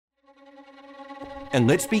And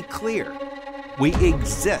let's be clear, we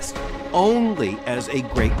exist only as a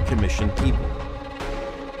Great Commission people.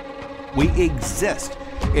 We exist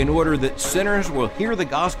in order that sinners will hear the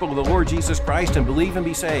gospel of the Lord Jesus Christ and believe and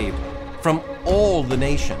be saved from all the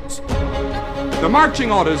nations. The marching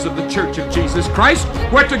orders of the Church of Jesus Christ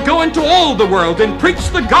were to go into all the world and preach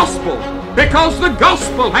the gospel, because the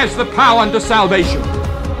gospel has the power unto salvation.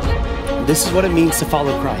 This is what it means to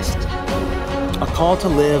follow Christ. A call to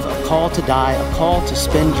live, a call to die, a call to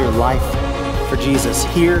spend your life for Jesus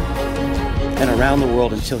here and around the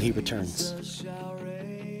world until he returns.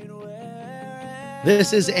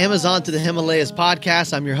 This is Amazon to the Himalayas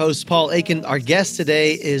podcast. I'm your host, Paul Aiken. Our guest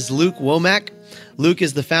today is Luke Womack. Luke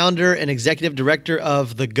is the founder and executive director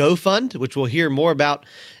of the Go Fund, which we'll hear more about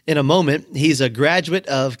in a moment. He's a graduate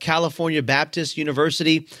of California Baptist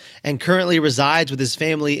University and currently resides with his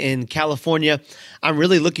family in California. I'm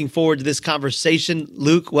really looking forward to this conversation.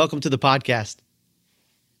 Luke, welcome to the podcast.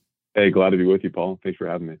 Hey, glad to be with you, Paul. Thanks for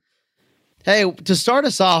having me. Hey, to start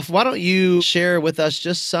us off, why don't you share with us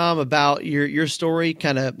just some about your story,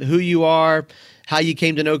 kind of who you are, how you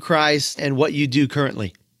came to know Christ, and what you do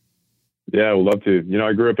currently? Yeah, I would love to.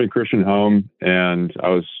 I grew up in a Christian home, and I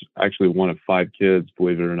was actually one of 5 kids,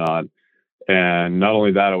 believe it or not. And not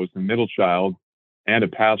only that, I was the middle child and a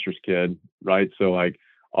pastor's kid, right? So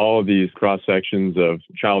all of these cross sections of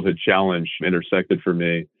childhood challenge intersected for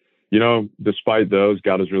me. Despite those,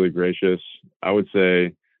 God was really gracious. I would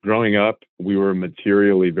say growing up, we were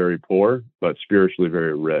materially very poor, but spiritually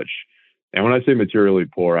very rich. And when I say materially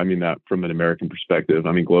poor, I mean that from an American perspective.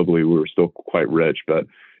 I mean, globally, we were still quite rich, but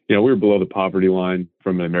we were below the poverty line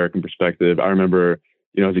from an American perspective. I remember,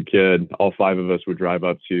 as a kid, all 5 of us would drive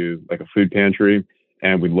up to a food pantry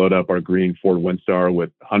and we'd load up our green Ford Windstar with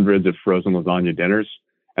hundreds of frozen lasagna dinners.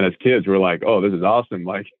 And as kids, we're like, oh, this is awesome.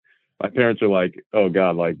 My parents are like, oh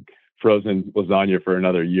God, frozen lasagna for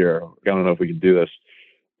another year. I don't know if we can do this.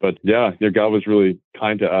 But yeah, God was really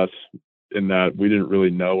kind to us in that we didn't really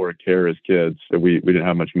know or care as kids, that we didn't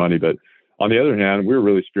have much money. But on the other hand, we were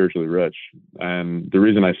really spiritually rich. And the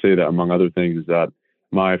reason I say that, among other things, is that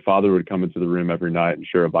my father would come into the room every night and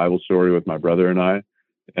share a Bible story with my brother and I.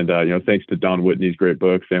 And, thanks to Don Whitney's great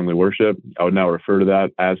book, Family Worship, I would now refer to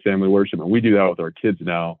that as family worship. And we do that with our kids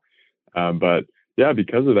now. But yeah,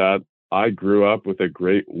 because of that, I grew up with a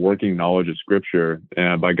great working knowledge of Scripture.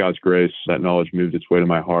 And by God's grace, that knowledge moved its way to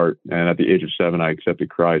my heart. And at the age of 7, I accepted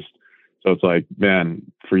Christ. So it's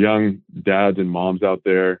man, for young dads and moms out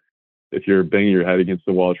there, if you're banging your head against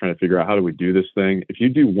the wall trying to figure out how do we do this thing, if you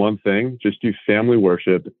do one thing, just do family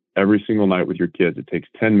worship every single night with your kids. It takes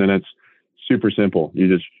 10 minutes, super simple.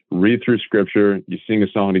 You just read through Scripture, you sing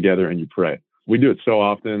a song together, and you pray. We do it so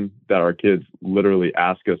often that our kids literally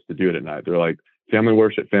ask us to do it at night. They're like, family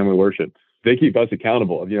worship, family worship. They keep us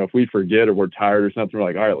accountable. If we forget or we're tired or something, we're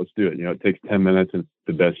like, all right, let's do it. It takes 10 minutes and it's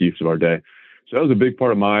the best use of our day. So that was a big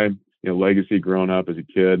part of my legacy growing up as a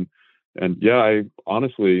kid. And yeah, I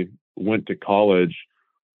honestly went to college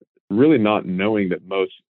really not knowing that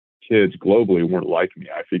most kids globally weren't like me.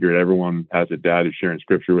 I figured everyone has a dad who's sharing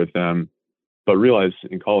Scripture with them, but realized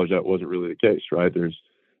in college that wasn't really the case, right? There's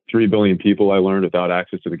 3 billion people, I learned, without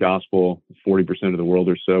access to the gospel. 40% of the world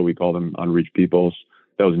or so, we call them unreached peoples.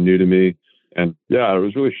 That was new to me. And yeah, it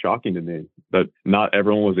was really shocking to me that not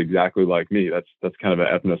everyone was exactly like me. That's kind of an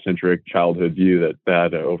ethnocentric childhood view that I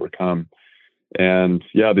had to overcome. And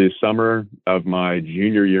yeah, the summer of my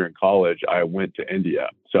junior year in college, I went to India.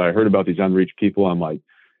 So I heard about these unreached people. I'm like,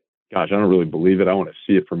 gosh, I don't really believe it. I want to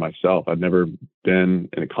see it for myself. I've never been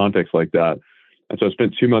in a context like that. And so I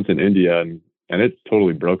spent 2 months in India, and it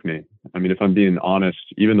totally broke me. I mean, if I'm being honest,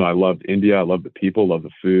 even though I loved India, I loved the people, loved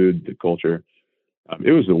the food, the culture,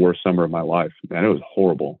 it was the worst summer of my life. Man, it was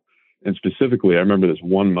horrible. And specifically, I remember this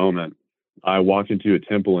one moment. I walked into a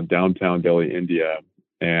temple in downtown Delhi, India,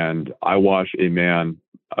 and I watched a man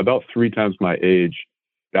about 3 times my age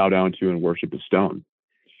bow down to and worship a stone.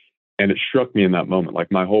 And it struck me in that moment,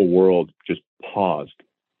 my whole world just paused.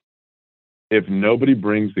 If nobody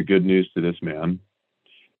brings the good news to this man,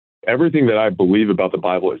 everything that I believe about the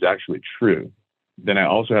Bible is actually true, then I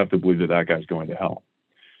also have to believe that guy's going to hell.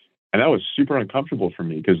 And that was super uncomfortable for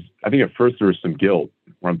me, because I think at first there was some guilt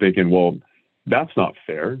where I'm thinking, well, that's not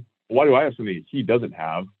fair. Why do I have something he doesn't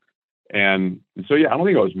have? And so, yeah, I don't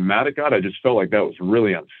think I was mad at God. I just felt like that was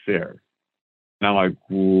really unfair. And I'm like,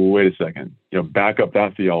 wait a second, back up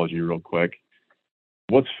that theology real quick.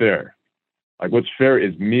 What's fair? What's fair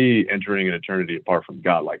is me entering an eternity apart from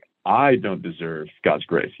God. I don't deserve God's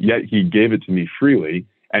grace, yet he gave it to me freely.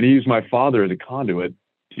 And he used my father as a conduit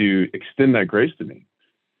to extend that grace to me.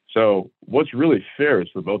 So what's really fair is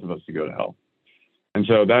for both of us to go to hell. And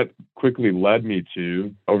so that quickly led me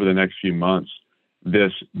to, over the next few months,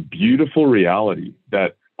 this beautiful reality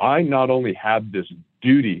that I not only had this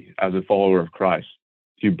duty as a follower of Christ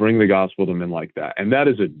to bring the gospel to men like that, and that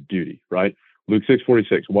is a duty, right? Luke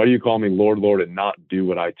 6:46, why do you call me Lord, Lord, and not do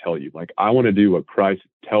what I tell you? Like, I want to do what Christ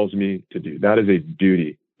tells me to do. That is a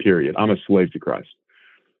duty, period. I'm a slave to Christ.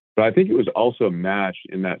 But I think it was also matched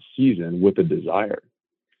in that season with a desire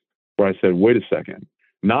where I said, wait a second,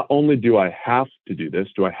 not only do I have to do this,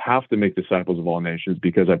 do I have to make disciples of all nations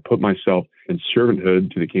because I put myself in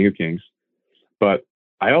servanthood to the King of Kings, but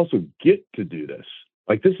I also get to do this.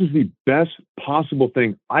 Like, this is the best possible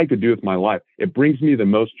thing I could do with my life. It brings me the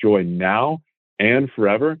most joy now and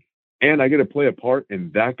forever. And I get to play a part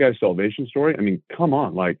in that guy's salvation story. I mean, come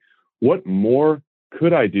on, like, what more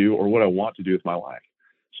could I do or what I want to do with my life?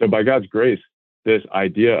 So by God's grace, this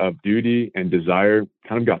idea of duty and desire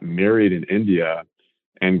kind of got married in India.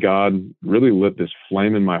 And God really lit this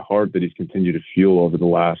flame in my heart that he's continued to fuel over the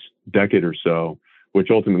last decade or so, which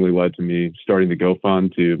ultimately led to me starting the Go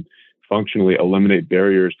Fund to functionally eliminate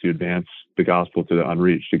barriers to advance the gospel to the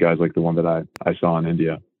unreached, to guys like the one that I saw in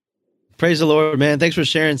India. Praise the Lord, man. Thanks for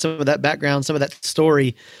sharing some of that background, some of that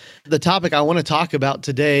story. The topic I want to talk about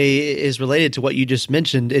today is related to what you just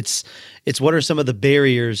mentioned. It's what are some of the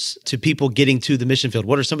barriers to people getting to the mission field?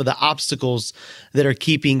 What are some of the obstacles that are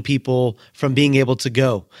keeping people from being able to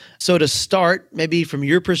go? So to start, maybe from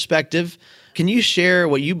your perspective, can you share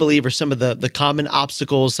what you believe are some of the common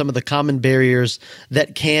obstacles, some of the common barriers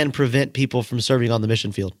that can prevent people from serving on the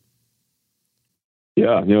mission field?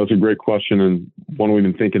 Yeah, it's a great question and one we've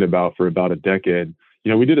been thinking about for about a decade.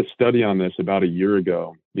 We did a study on this about a year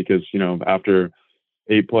ago because, after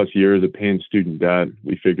 8+ years of paying student debt,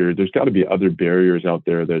 we figured there's got to be other barriers out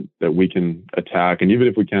there that we can attack. And even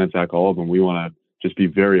if we can't attack all of them, we want to just be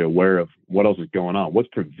very aware of what else is going on. What's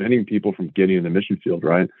preventing people from getting in the mission field,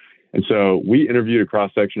 right? And so we interviewed a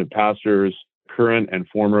cross-section of pastors, current and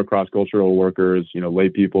former cross-cultural workers, lay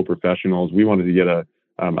people, professionals. We wanted to get a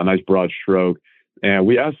nice broad stroke. And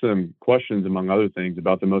we asked them questions, among other things,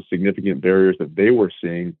 about the most significant barriers that they were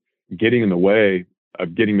seeing getting in the way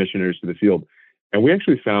of getting missionaries to the field. And we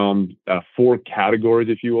actually found 4 categories,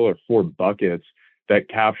 if you will, or 4 buckets that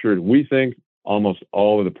captured, we think, almost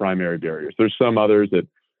all of the primary barriers. There's some others that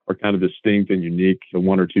are kind of distinct and unique, the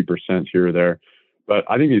 1 or 2% here or there. But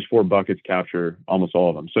I think these 4 buckets capture almost all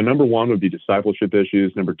of them. So number 1 would be discipleship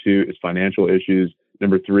issues. Number 2 is financial issues.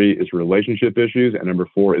 Number 3 is relationship issues. And number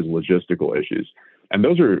 4 is logistical issues. And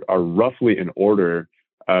those are roughly in order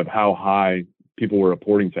of how high people were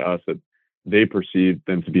reporting to us that they perceived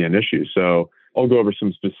them to be an issue. So I'll go over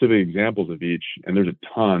some specific examples of each, and there's a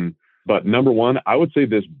ton. But number 1, I would say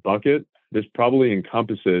this bucket, this probably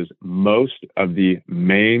encompasses most of the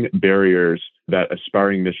main barriers that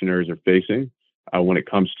aspiring missionaries are facing when it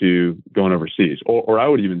comes to going overseas, or I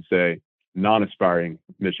would even say non-aspiring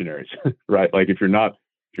missionaries, right? Like if you're not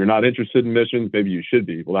interested in missions, maybe you should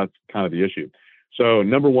be. Well, that's kind of the issue. So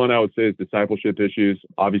number 1, I would say is discipleship issues.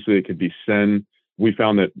 Obviously, it could be sin. We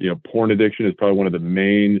found that porn addiction is probably one of the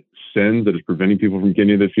main sins that is preventing people from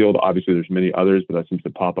getting to the field. Obviously, there's many others, but that seems to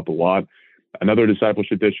pop up a lot. Another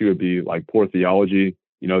discipleship issue would be like poor theology.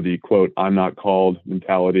 The quote, "I'm not called"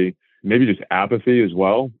 mentality. Maybe just apathy as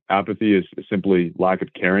well. Apathy is simply lack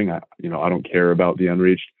of caring. I don't care about the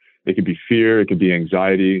unreached. It could be fear. It could be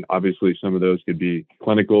anxiety. Obviously, some of those could be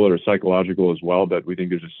clinical or psychological as well, but we think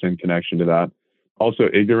there's a sin connection to that. Also,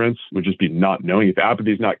 ignorance would just be not knowing. If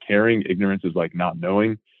apathy is not caring, ignorance is like not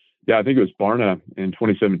knowing. Yeah, I think it was Barna in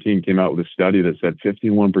 2017 came out with a study that said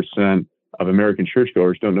 51% of American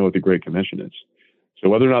churchgoers don't know what the Great Commission is. So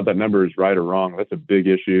whether or not that number is right or wrong, that's a big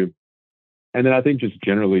issue. And then I think just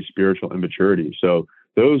generally spiritual immaturity. So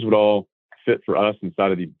those would all fit for us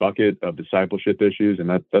inside of the bucket of discipleship issues. And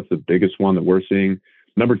that's the biggest one that we're seeing.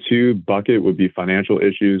 Number 2 bucket would be financial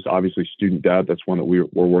issues. Obviously, student debt. That's one that we're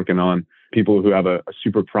working on. People who have a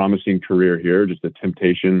super promising career here, just the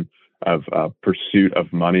temptation of pursuit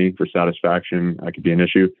of money for satisfaction could be an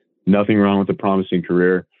issue. Nothing wrong with a promising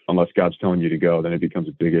career unless God's telling you to go, then it becomes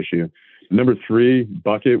a big issue. Number 3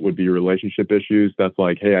 bucket would be relationship issues. That's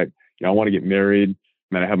like, hey, I want to get married.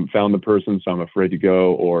 I haven't found the person, so I'm afraid to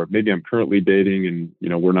go. Or maybe I'm currently dating and,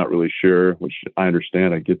 we're not really sure, which I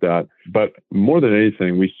understand. I get that. But more than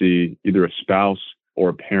anything, we see either a spouse or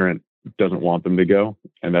a parent doesn't want them to go.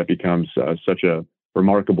 And that becomes such a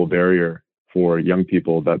remarkable barrier for young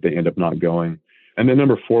people that they end up not going. And then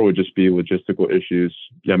number 4 would just be logistical issues.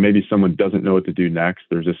 Yeah, maybe someone doesn't know what to do next.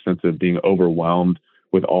 There's a sense of being overwhelmed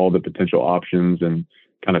with all the potential options and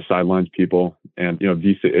kind of sidelines people and,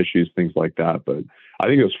 visa issues, things like that. But I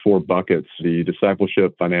think those 4 buckets, the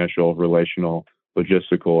discipleship, financial, relational,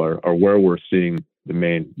 logistical are where we're seeing the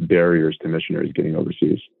main barriers to missionaries getting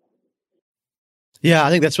overseas. Yeah,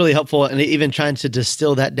 I think that's really helpful. And even trying to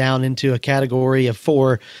distill that down into a category of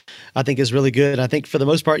 4, I think is really good. I think for the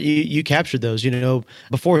most part, you captured those.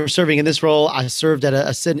 Before serving in this role, I served at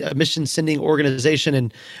a mission sending organization,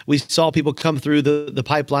 and we saw people come through the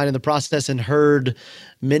pipeline in the process and heard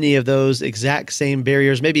many of those exact same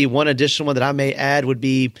barriers. Maybe one additional one that I may add would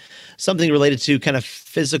be something related to kind of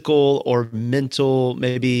physical or mental,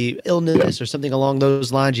 maybe illness or something along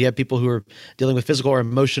those lines. You have people who are dealing with physical or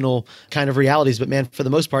emotional kind of realities, but man, for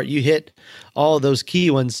the most part, you hit all of those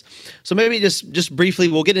key ones. So maybe just briefly,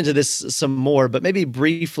 we'll get into this some more, but maybe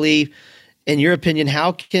briefly, in your opinion,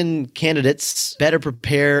 how can candidates better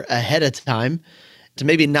prepare ahead of time to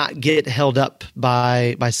maybe not get held up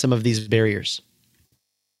by some of these barriers?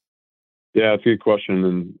 Yeah, it's a good question.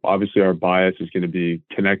 And obviously our bias is going to be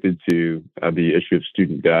connected to the issue of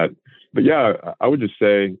student debt. But yeah, I would just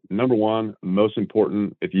say, number one, most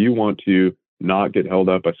important, if you want to not get held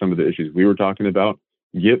up by some of the issues we were talking about,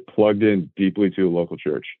 get plugged in deeply to a local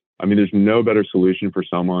church. I mean, there's no better solution for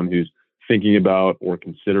someone who's thinking about or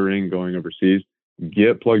considering going overseas.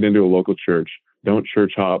 Get plugged into a local church. Don't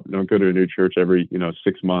church hop. Don't go to a new church every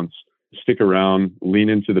 6 months. Stick around, lean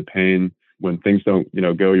into the pain. When things don't,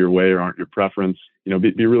 go your way or aren't your preference,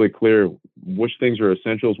 be really clear which things are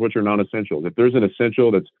essentials, which are non-essentials. If there's an essential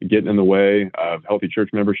that's getting in the way of healthy church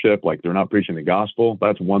membership, like they're not preaching the gospel,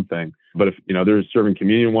 that's one thing. But if, they're serving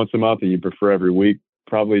communion once a month and you prefer every week,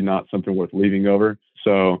 probably not something worth leaving over.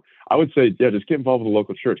 So I would say, yeah, just get involved with the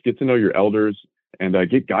local church, get to know your elders and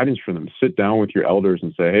get guidance from them. Sit down with your elders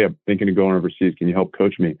and say, hey, I'm thinking of going overseas. Can you help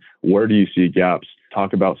coach me? Where do you see gaps?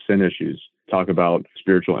 Talk about sin issues. Talk about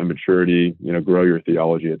spiritual immaturity, grow your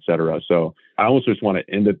theology, et cetera. So I almost just want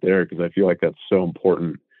to end it there because I feel like that's so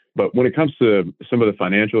important. But when it comes to some of the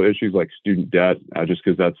financial issues like student debt, just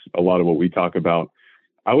because that's a lot of what we talk about,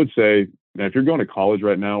 I would say that if you're going to college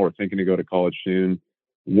right now or thinking to go to college soon,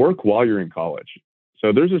 work while you're in college.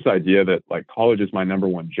 So there's this idea that like college is my number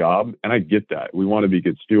one job. And I get that. We want to be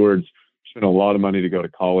good stewards, spend a lot of money to go to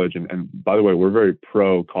college. And by the way, we're very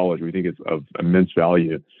pro college. We think it's of immense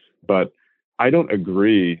value. But I don't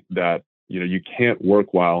agree that you can't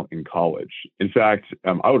work while in college. In fact,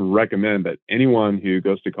 I would recommend that anyone who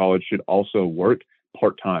goes to college should also work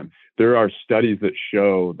part-time. There are studies that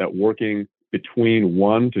show that working between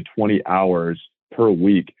 1 to 20 hours per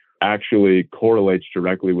week actually correlates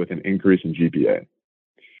directly with an increase in GPA.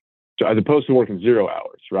 So as opposed to working 0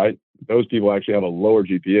 hours, right? Those people actually have a lower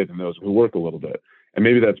GPA than those who work a little bit. And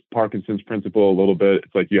maybe that's Parkinson's principle a little bit.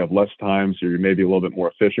 It's like you have less time, so you're maybe a little bit more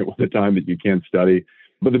efficient with the time that you can study.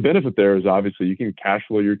 But the benefit there is obviously you can cash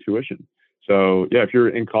flow your tuition. So yeah, if you're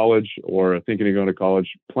in college or thinking of going to college,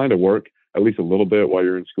 plan to work at least a little bit while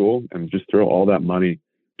you're in school and just throw all that money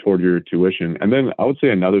toward your tuition. And then I would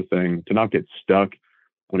say another thing to not get stuck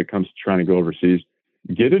when it comes to trying to go overseas,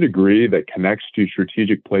 get a degree that connects to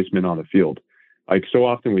strategic placement on the field. Like so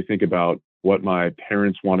often we think about what my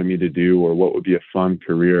parents wanted me to do or what would be a fun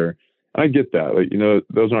career. And I get that. Like,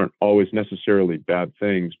 those aren't always necessarily bad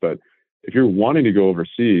things, but if you're wanting to go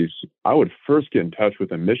overseas, I would first get in touch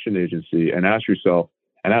with a mission agency and ask yourself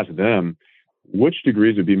and ask them which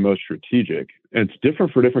degrees would be most strategic. And it's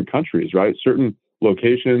different for different countries, right? Certain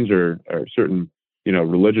locations or certain,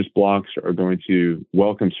 religious blocks are going to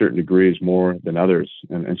welcome certain degrees more than others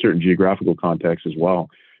and certain geographical contexts as well.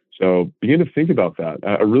 So begin to think about that.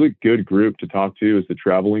 A really good group to talk to is the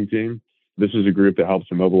traveling team. This is a group that helps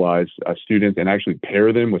to mobilize students and actually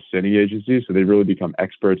pair them with sending agencies. So they really become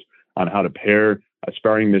experts on how to pair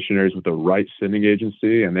aspiring missionaries with the right sending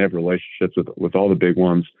agency. And they have relationships with all the big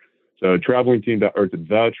ones. So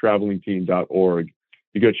thetravelingteam.org.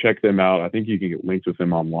 You go check them out. I think you can get linked with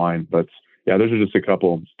them online. But yeah, those are just a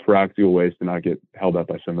couple practical ways to not get held up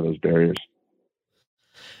by some of those barriers.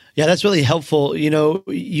 Yeah, that's really helpful.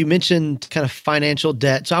 You mentioned kind of financial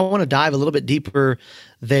debt. So I want to dive a little bit deeper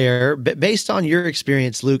there. But based on your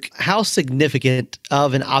experience, Luke, how significant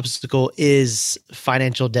of an obstacle is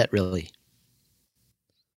financial debt really?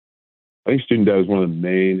 I think student debt is one of the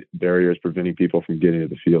main barriers preventing people from getting to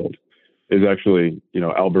the field. Is actually,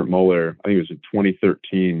 Albert Mohler, I think it was in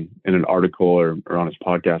 2013 in an article or on his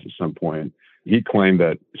podcast at some point, he claimed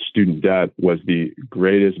that student debt was the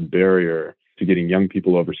greatest barrier to getting young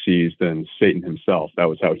people overseas than Satan himself. That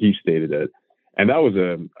was how he stated it. And that was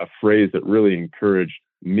a phrase that really encouraged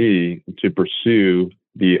me to pursue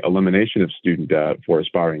the elimination of student debt for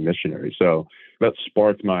aspiring missionaries. So that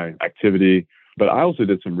sparked my activity. But I also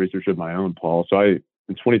did some research of my own, Paul. So in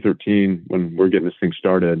 2013, when we're getting this thing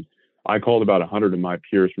started, I called about 100 of my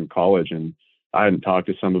peers from college and I hadn't talked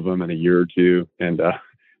to some of them in a year or two. And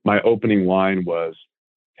my opening line was,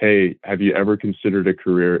 hey, have you ever considered a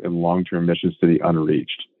career in long-term missions to the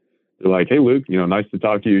unreached? They're like, hey, Luke, nice to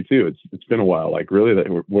talk to you too. It's been a while. Like, really, that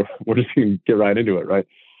we're just going to get right into it, right?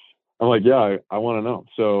 I'm like, yeah, I want to know.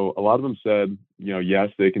 So a lot of them said, yes,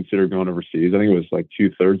 they consider going overseas. I think it was like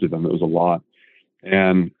 2/3 of them. It was a lot.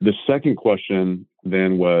 And the second question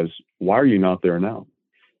then was, why are you not there now?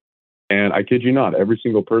 And I kid you not, every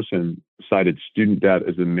single person cited student debt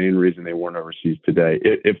as the main reason they weren't overseas today,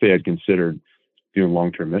 if they had considered doing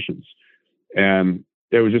long-term missions. And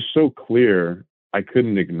it was just so clear, I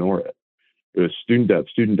couldn't ignore it. It was student debt,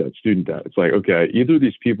 student debt, student debt. It's like, okay, either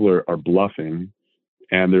these people are bluffing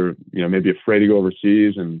and they're, maybe afraid to go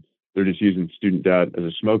overseas and they're just using student debt as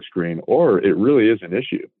a smokescreen, or it really is an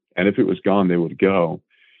issue. And if it was gone, they would go.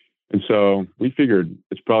 And so we figured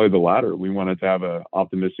it's probably the latter. We wanted to have an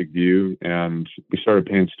optimistic view, and we started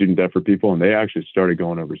paying student debt for people, and they actually started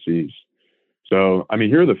going overseas. So,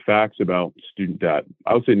 here are the facts about student debt.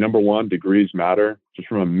 I would say, number one, degrees matter. Just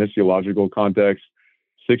from a missiological context,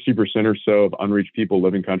 60% or so of unreached people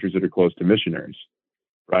live in countries that are close to missionaries,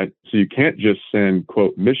 right? So you can't just send,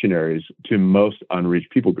 quote, missionaries to most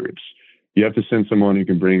unreached people groups. You have to send someone who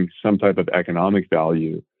can bring some type of economic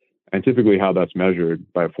value. And typically how that's measured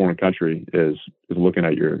by a foreign country is looking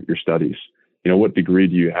at your studies. What degree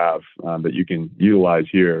do you have that you can utilize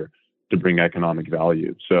here to bring economic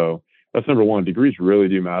value? So that's number one. Degrees really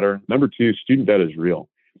do matter. Number two, student debt is real.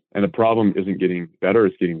 And the problem isn't getting better,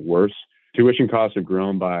 it's getting worse. Tuition costs have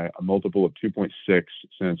grown by a multiple of 2.6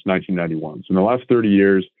 since 1991. So in the last 30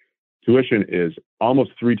 years, tuition is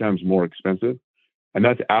almost 3 times more expensive. And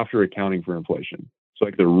that's after accounting for inflation. So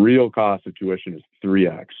like the real cost of tuition is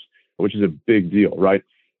 3x, which is a big deal, right?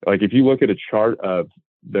 Like if you look at a chart of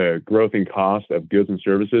the growth in cost of goods and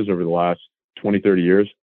services over the last 20, 30 years,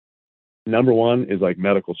 number one is like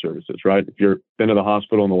medical services, right? If you've been to the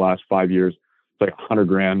hospital in the last 5 years, it's like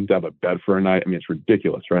 $100,000 to have a bed for a night. It's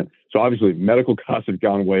ridiculous, right? So obviously medical costs have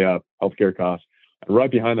gone way up, healthcare costs. And right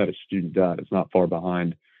behind that is student debt. It's not far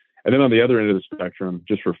behind. And then on the other end of the spectrum,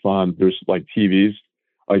 just for fun, there's like TVs.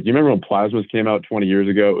 Like, you remember when plasmas came out 20 years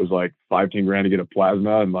ago? It was like $5-10 to get a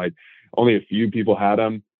plasma, and like only a few people had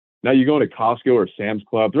them. Now you go into Costco or Sam's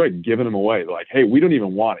Club, they're like giving them away. They're like, hey, we don't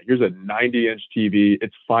even want it. Here's a 90-inch TV.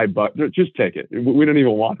 It's $5. Just take it. We don't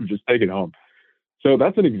even want it. Just take it home. So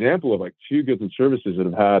that's an example of like two goods and services that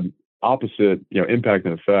have had opposite, impact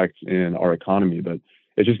and effect in our economy. But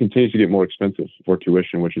it just continues to get more expensive for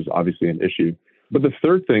tuition, which is obviously an issue. But the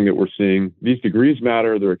third thing that we're seeing, these degrees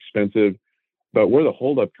matter, they're expensive, but where the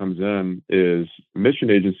holdup comes in is mission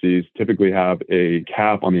agencies typically have a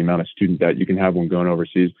cap on the amount of student debt you can have when going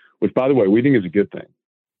overseas, which, by the way, we think is a good thing.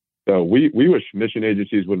 So we wish mission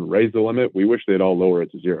agencies wouldn't raise the limit. We wish they'd all lower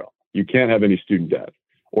it to 0. You can't have any student debt,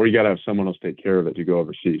 or you got to have someone else take care of it to go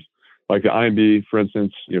overseas. Like the IMB, for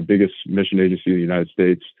instance, biggest mission agency in the United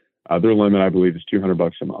States, their limit, I believe, is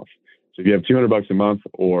 $200 a month. So if you have $200 a month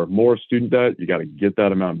or more student debt, you got to get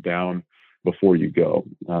that amount down before you go.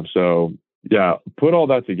 So yeah, put all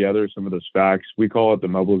that together, some of those facts. We call it the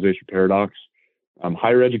mobilization paradox.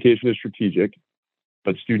 Higher education is strategic,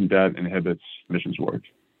 but student debt inhibits missions work.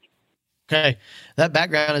 Okay. That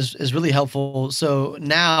background is really helpful. So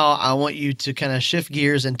now I want you to kind of shift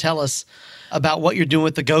gears and tell us about what you're doing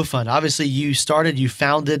with the GoFund. Obviously, you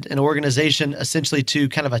founded an organization essentially to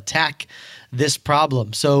kind of attack this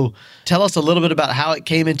problem. So tell us a little bit about how it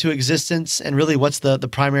came into existence and really what's the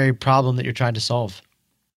primary problem that you're trying to solve.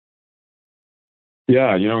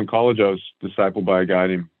 Yeah, in college, I was discipled by a guy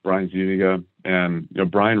named Brian Zuniga. And,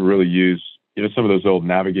 Brian really used, some of those old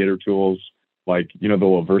navigator tools, like, the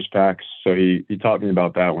little verse packs. So he taught me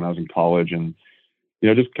about that when I was in college, and,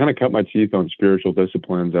 just kind of cut my teeth on spiritual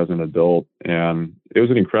disciplines as an adult. And it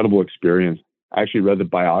was an incredible experience. I actually read the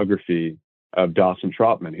biography of Dawson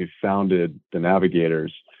Trotman, who founded the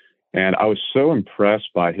Navigators. And I was so impressed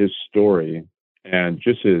by his story and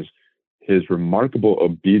just his remarkable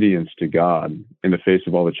obedience to God in the face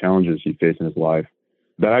of all the challenges he faced in his life,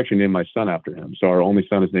 that I actually named my son after him. So our only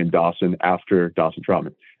son is named Dawson after Dawson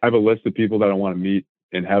Trotman. I have a list of people that I want to meet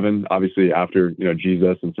in heaven, obviously after,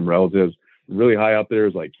 Jesus and some relatives. Really high up there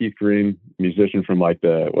is like Keith Green, musician from like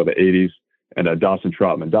the 80s, and Dawson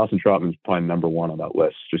Trotman. Dawson Trotman's probably number one on that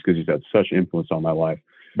list just because he's had such influence on my life.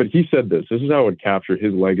 But he said this is how I would capture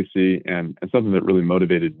his legacy and something that really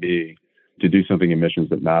motivated me to do something in missions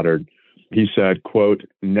that mattered. He said, quote,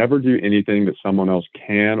 never do anything that someone else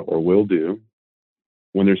can or will do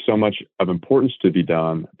when there's so much of importance to be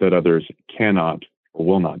done that others cannot or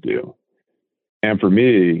will not do. And for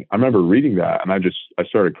me, I remember reading that and I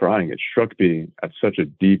started crying. It struck me at such a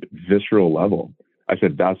deep, visceral level. I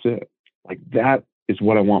said, that's it. Like, that is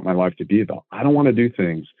what I want my life to be about. I don't want to do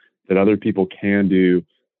things that other people can do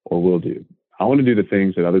or will do. I want to do the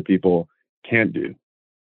things that other people can't do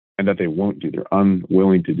and that they won't do. They're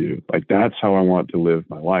unwilling to do. Like, that's how I want to live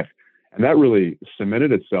my life. And that really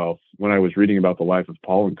cemented itself when I was reading about the life of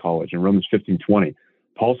Paul in college. In Romans 15:20,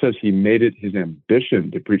 Paul says he made it his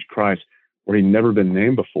ambition to preach Christ where he'd never been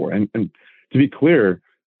named before. And to be clear,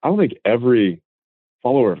 I don't think every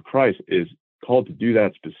follower of Christ is called to do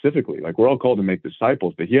that specifically. Like, we're all called to make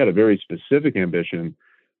disciples, but he had a very specific ambition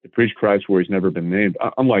to preach Christ where he's never been named.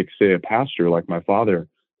 Unlike, say, a pastor like my father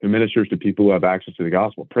who ministers to people who have access to the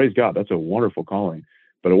gospel. Praise God, that's a wonderful calling,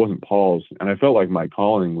 but it wasn't Paul's. And I felt like my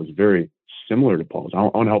calling was very similar to Paul's. I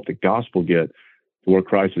want to help the gospel get to where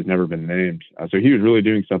Christ has never been named. So he was really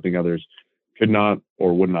doing something others could not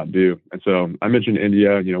or would not do. And so I mentioned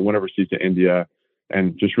India, went overseas to India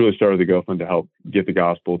and just really started the GoFund to help get the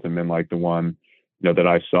gospel to men like the one, that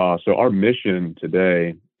I saw. So our mission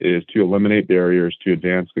today is to eliminate barriers to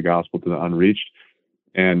advance the gospel to the unreached.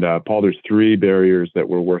 And Paul, there's 3 barriers that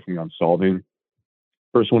we're working on solving.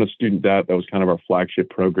 First one is student debt. That was kind of our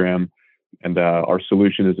flagship program. And our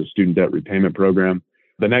solution is a student debt repayment program.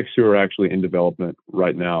 The next 2 are actually in development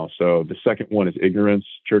right now. So the second one is ignorance,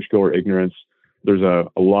 churchgoer ignorance. There's a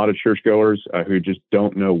lot of churchgoers who just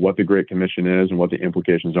don't know what the Great Commission is and what the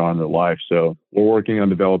implications are in their life. So we're working on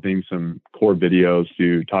developing some core videos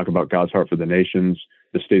to talk about God's heart for the nations,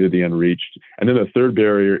 the state of the unreached. And then the third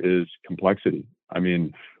barrier is complexity. I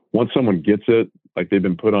mean, once someone gets it, like they've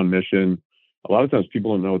been put on mission, a lot of times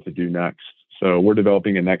people don't know what to do next. So we're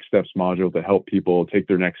developing a next steps module to help people take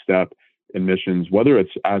their next step in missions, whether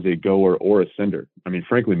it's as a goer or a sender. I mean,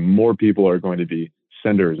 frankly, more people are going to be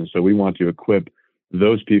senders. And so we want to equip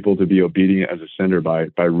those people to be obedient as a sender by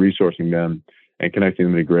resourcing them and connecting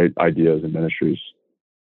them to great ideas and ministries.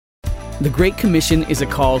 The Great Commission is a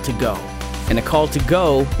call to go. And a call to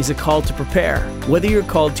go is a call to prepare. Whether you're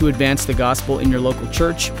called to advance the gospel in your local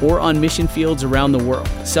church or on mission fields around the world,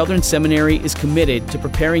 Southern Seminary is committed to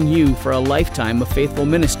preparing you for a lifetime of faithful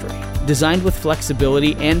ministry. Designed with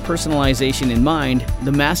flexibility and personalization in mind,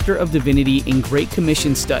 the Master of Divinity in Great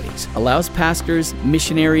Commission Studies allows pastors,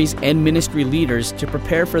 missionaries, and ministry leaders to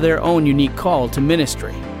prepare for their own unique call to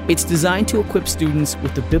ministry. It's designed to equip students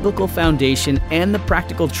with the biblical foundation and the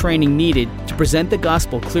practical training needed to present the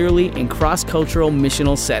gospel clearly in cross-cultural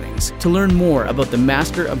missional settings. To learn more about the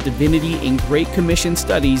Master of Divinity in Great Commission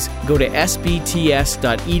Studies, go to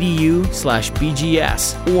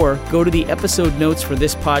sbts.edu/BGS or go to the episode notes for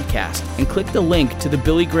this podcast and click the link to the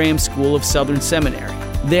Billy Graham School of Southern Seminary.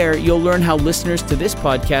 There, you'll learn how listeners to this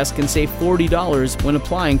podcast can save $40 when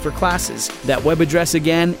applying for classes. That web address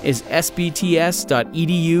again is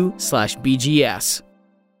sbts.edu/BGS.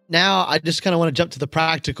 Now, I just kind of want to jump to the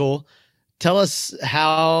practical. Tell us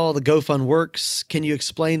how the GoFund works. Can you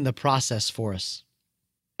explain the process for us?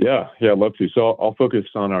 Yeah, I'd love to. So I'll focus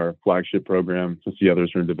on our flagship program since the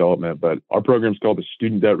others are in development. But our program is called the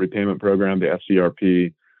Student Debt Repayment Program, the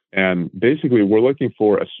SDRP. And basically, we're looking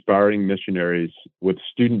for aspiring missionaries with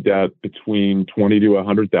student debt between $20,000 to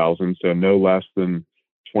 $100,000, so no less than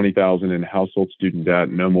 $20,000 in household student debt,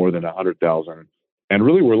 no more than $100,000. And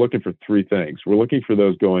really, we're looking for 3 things. We're looking for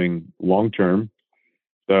those going long-term.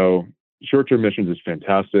 So short-term missions is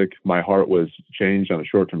fantastic. My heart was changed on a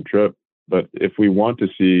short-term trip. But if we want to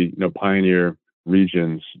see, pioneer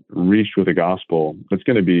regions reached with the gospel, it's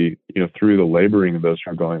going to be, through the laboring of those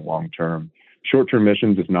who are going long-term. Short-term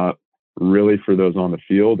missions is not really for those on the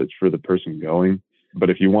field. It's for the person going.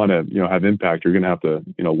 But if you want to, have impact, you're going to have to,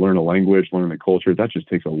 learn a language, learn the culture. That just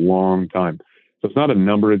takes a long time. So it's not a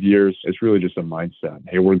number of years. It's really just a mindset.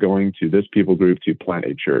 Hey, we're going to this people group to plant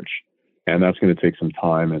a church. And that's going to take some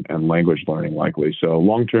time and language learning likely. So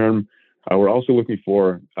long-term, we're also looking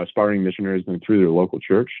for aspiring missionaries going through their local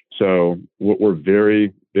church. So we're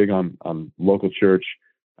very big on local church.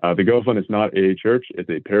 The GoFund is not a church. It's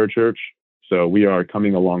a parachurch. So we are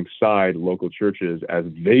coming alongside local churches as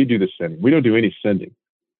they do the sending. We don't do any sending,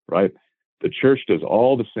 right? The church does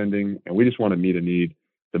all the sending, and we just want to meet a need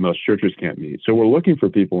that most churches can't meet. So we're looking for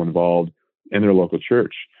people involved in their local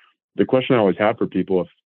church. The question I always have for people,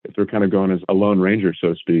 if they're kind of going as a lone ranger, so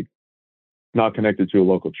to speak, not connected to a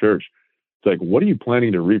local church, it's like, what are you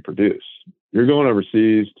planning to reproduce? You're going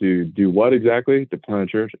overseas to do what exactly? To plant a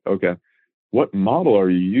church? Okay. What model are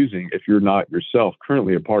you using if you're not yourself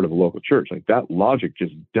currently a part of a local church? Like, that logic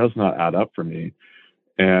just does not add up for me.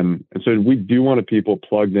 And so we do want people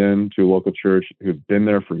plugged in to a local church who've been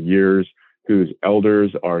there for years, whose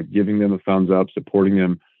elders are giving them a thumbs up, supporting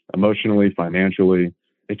them emotionally, financially.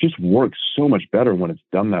 It just works so much better when it's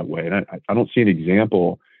done that way. And I don't see an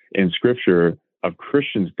example in Scripture of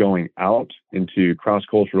Christians going out into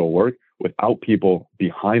cross-cultural work without people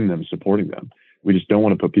behind them supporting them. We just don't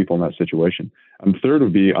want to put people in that situation. And third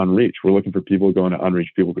would be unreached. We're looking for people going to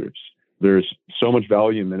unreached people groups. There's so much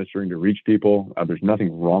value in ministering to reach people. There's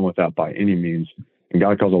nothing wrong with that by any means. And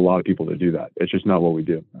God calls a lot of people to do that. It's just not what we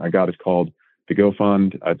do. God has called the Go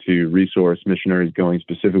Fund to resource missionaries going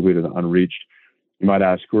specifically to the unreached. You might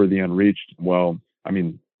ask, who are the unreached? Well, I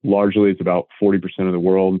mean, largely it's about 40% of the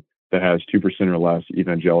world that has 2% or less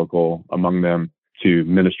evangelical among them to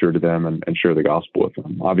minister to them and share the gospel with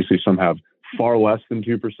them. Obviously, some have far less than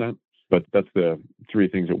 2%, but that's the three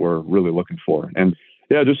things that we're really looking for. And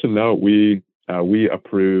yeah, just to note, we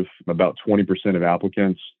approve about 20% of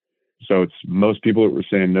applicants. So it's most people that we're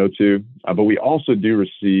saying no to, but we also do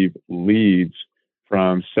receive leads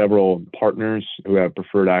from several partners who have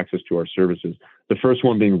preferred access to our services. The first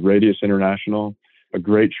one being Radius International, a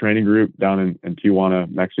great training group down in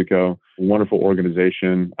Tijuana, Mexico, a wonderful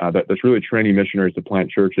organization that's really training missionaries to plant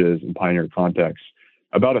churches in pioneer contexts.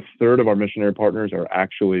 About a third of our missionary partners are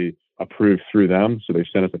actually approved through them. So they've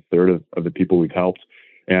sent us a third of the people we've helped.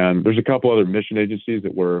 And there's a couple other mission agencies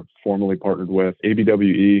that we're formally partnered with.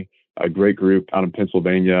 ABWE, a great group out in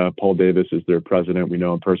Pennsylvania. Paul Davis is their president. We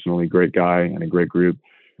know him personally, great guy and a great group.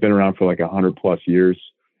 Been around for like 100 plus years.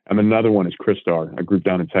 And another one is Christar, a group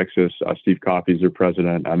down in Texas. Steve Coffey is their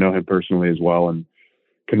president. I know him personally as well and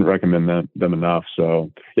couldn't recommend them enough.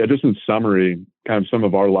 So yeah, just in summary, kind of some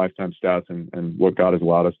of our lifetime stats and what God has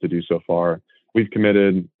allowed us to do so far. We've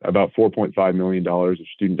committed about $4.5 million of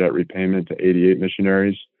student debt repayment to 88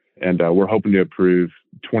 missionaries. And we're hoping to approve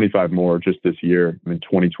 25 more just this year in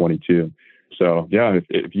 2022. So yeah,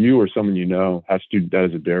 if you or someone you know has student debt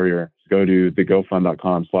as a barrier, go to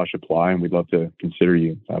thegofund.com/apply, and we'd love to consider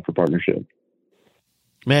you for partnership.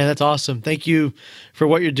 Man, that's awesome. Thank you for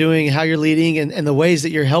what you're doing, how you're leading, and the ways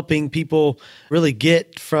that you're helping people really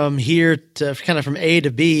get from here to kind of from A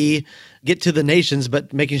to B, get to the nations,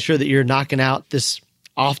 but making sure that you're knocking out this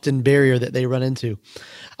often barrier that they run into.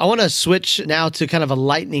 I want to switch now to kind of a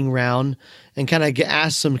lightning round and kind of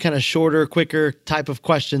ask some kind of shorter, quicker type of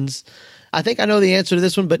questions. I think I know the answer to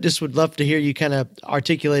this one, but just would love to hear you kind of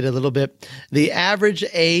articulate a little bit. The average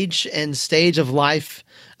age and stage of life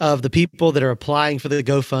of the people that are applying for the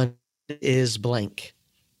Go Fund is blank.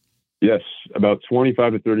 Yes, about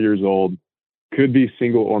 25 to 30 years old. Could be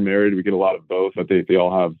single or married. We get a lot of both, but they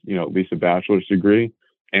all have, at least a bachelor's degree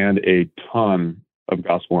and a ton of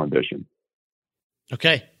gospel ambition.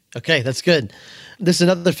 Okay, that's good. This is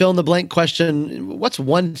another fill in the blank question. What's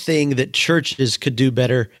one thing that churches could do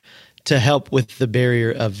better to help with the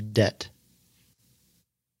barrier of debt?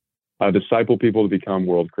 Disciple people to become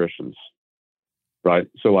world Christians, right?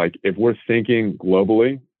 So like if we're thinking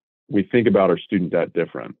globally, we think about our student debt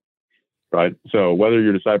different, right? So whether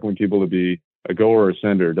you're discipling people to be a goer or a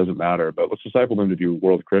sender, doesn't matter, but let's disciple them to be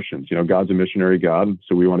world Christians. God's a missionary God,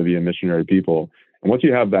 so we want to be a missionary people. And once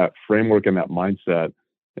you have that framework and that mindset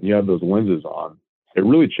and you have those lenses on, it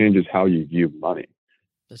really changes how you view money.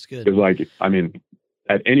 That's good. Because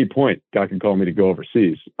at any point, God can call me to go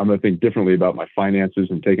overseas. I'm going to think differently about my finances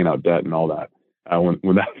and taking out debt and all that.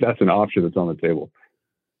 When that's an option that's on the table.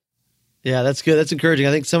 Yeah, that's good. That's encouraging.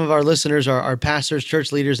 I think some of our listeners are pastors,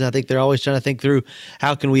 church leaders, and I think they're always trying to think through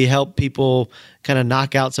how can we help people kind of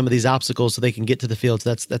knock out some of these obstacles so they can get to the field.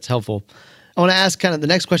 So that's helpful. I want to ask the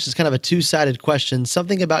next question is kind of a two-sided question,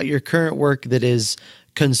 something about your current work that is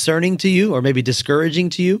concerning to you or maybe discouraging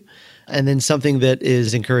to you, and then something that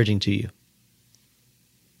is encouraging to you.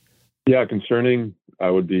 Yeah, concerning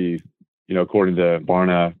would be, according to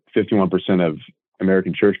Barna, 51% of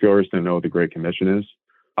American churchgoers don't know what the Great Commission is.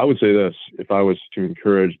 I would say this, if I was to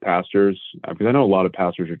encourage pastors, because I know a lot of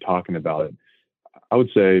pastors are talking about it, I would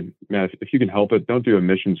say, man, if you can help it, don't do a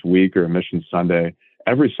missions week or a missions Sunday.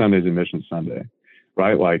 Every Sunday is a mission Sunday,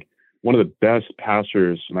 right? Like one of the best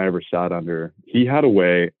pastors I ever sat under, he had a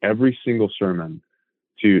way every single sermon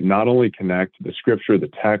to not only connect the scripture, the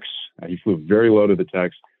text, he flew very low to the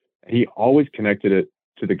text, he always connected it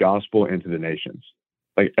to the gospel and to the nations.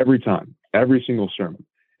 Like every time, every single sermon.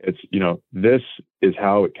 It's, this is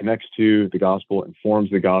how it connects to the gospel, informs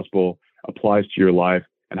the gospel, applies to your life,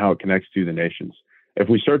 and how it connects to the nations. If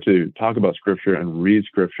we start to talk about scripture and read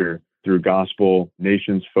scripture through gospel,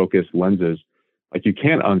 nations-focused lenses, like you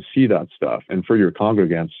can't unsee that stuff. And for your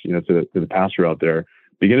congregants, to the pastor out there,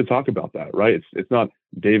 begin to talk about that, right? It's not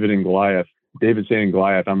David and Goliath. David saying,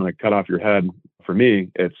 Goliath, I'm going to cut off your head. For me,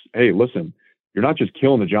 it's, hey, listen, you're not just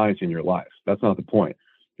killing the giants in your life. That's not the point.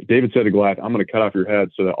 David said to Goliath, I'm going to cut off your head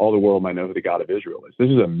so that all the world might know who the God of Israel is. This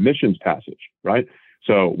is a missions passage, right?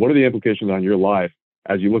 So what are the implications on your life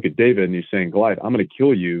as you look at David and he's saying, Goliath, I'm going to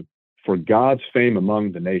kill you for God's fame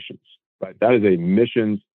among the nations, right? That is a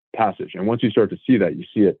missions passage. And once you start to see that, you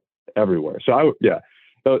see it everywhere. So that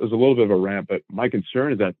was a little bit of a rant, but my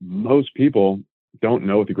concern is that most people don't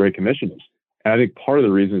know what the Great Commission is. And I think part of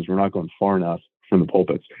the reason is we're not going far enough from the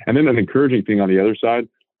pulpits. And then an encouraging thing on the other side,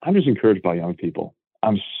 I'm just encouraged by young people.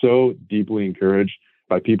 I'm so deeply encouraged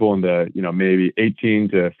by people in the, maybe 18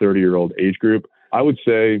 to 30-year-old age group. I would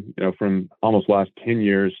say, from almost last 10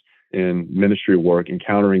 years in ministry work,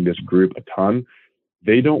 encountering this group a ton,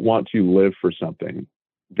 they don't want to live for something.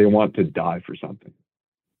 They want to die for something.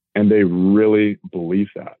 And they really believe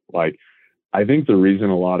that. Like, I think the reason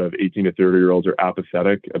a lot of 18 to 30-year-olds are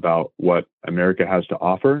apathetic about what America has to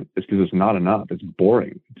offer is because it's not enough. It's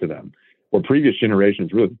boring to them. Where previous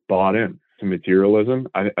generations really bought in to materialism,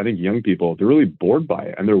 I think young people, they're really bored by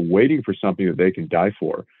it, and they're waiting for something that they can die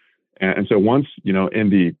for. And so once, in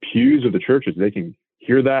the pews of the churches, they can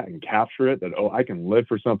hear that and capture it, that, I can live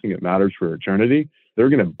for something that matters for eternity, they're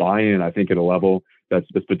going to buy in, I think, at a level that's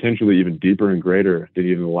potentially even deeper and greater than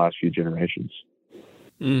even the last few generations.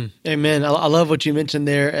 Amen. I love what you mentioned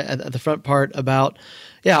there at the front part about,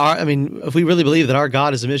 if we really believe that our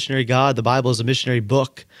God is a missionary God, the Bible is a missionary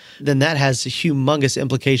book, then that has humongous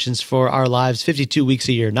implications for our lives 52 weeks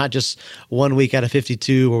a year, not just 1 week out of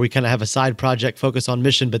 52 where we kind of have a side project focus on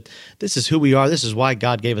mission, but this is who we are. This is why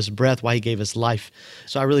God gave us breath, why he gave us life.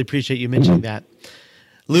 So I really appreciate you mentioning that.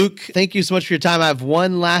 Luke, thank you so much for your time. I have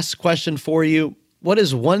one last question for you. What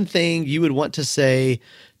is one thing you would want to say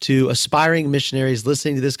to aspiring missionaries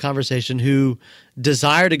listening to this conversation who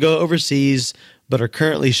desire to go overseas but are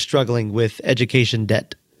currently struggling with education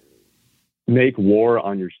debt? Make war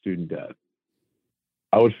on your student debt.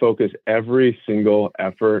 I would focus every single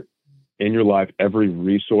effort in your life, every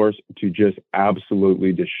resource to just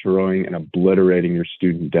absolutely destroying and obliterating your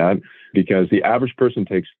student debt, because the average person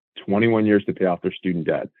takes 21 years to pay off their student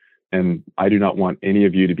debt. And I do not want any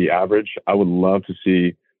of you to be average. I would love to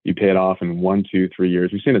see you pay it off in 1, 2, 3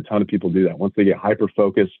 years. We've seen a ton of people do that. Once they get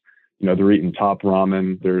hyper-focused, they're eating top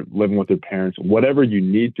ramen, they're living with their parents. Whatever you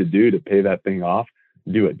need to do to pay that thing off,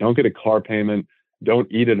 do it. Don't get a car payment. Don't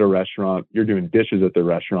eat at a restaurant. You're doing dishes at the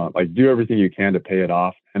restaurant. Like, do everything you can to pay it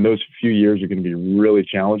off. And those few years are going to be really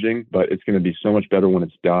challenging, but it's going to be so much better when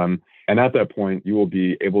it's done. And at that point, you will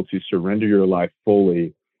be able to surrender your life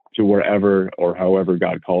fully to wherever or however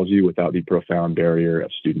God calls you without the profound barrier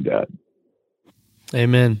of student debt.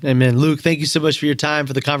 Amen. Amen. Luke, thank you so much for your time,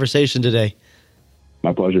 for the conversation today.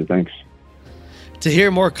 My pleasure. Thanks. To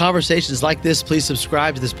hear more conversations like this, please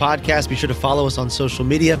subscribe to this podcast. Be sure to follow us on social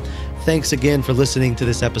media. Thanks again for listening to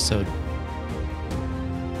this episode.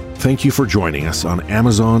 Thank you for joining us on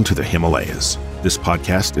Amazon to the Himalayas. This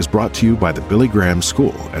podcast is brought to you by the Billy Graham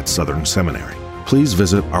School at Southern Seminary. Please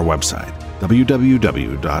visit our website,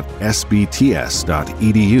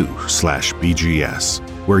 www.sbts.edu/BGS,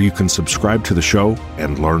 where you can subscribe to the show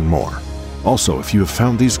and learn more. Also, if you have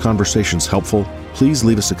found these conversations helpful, please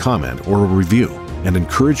leave us a comment or a review and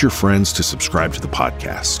encourage your friends to subscribe to the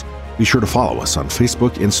podcast. Be sure to follow us on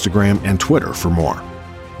Facebook, Instagram, and Twitter for more.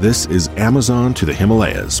 This is Amazon to the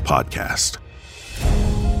Himalayas podcast.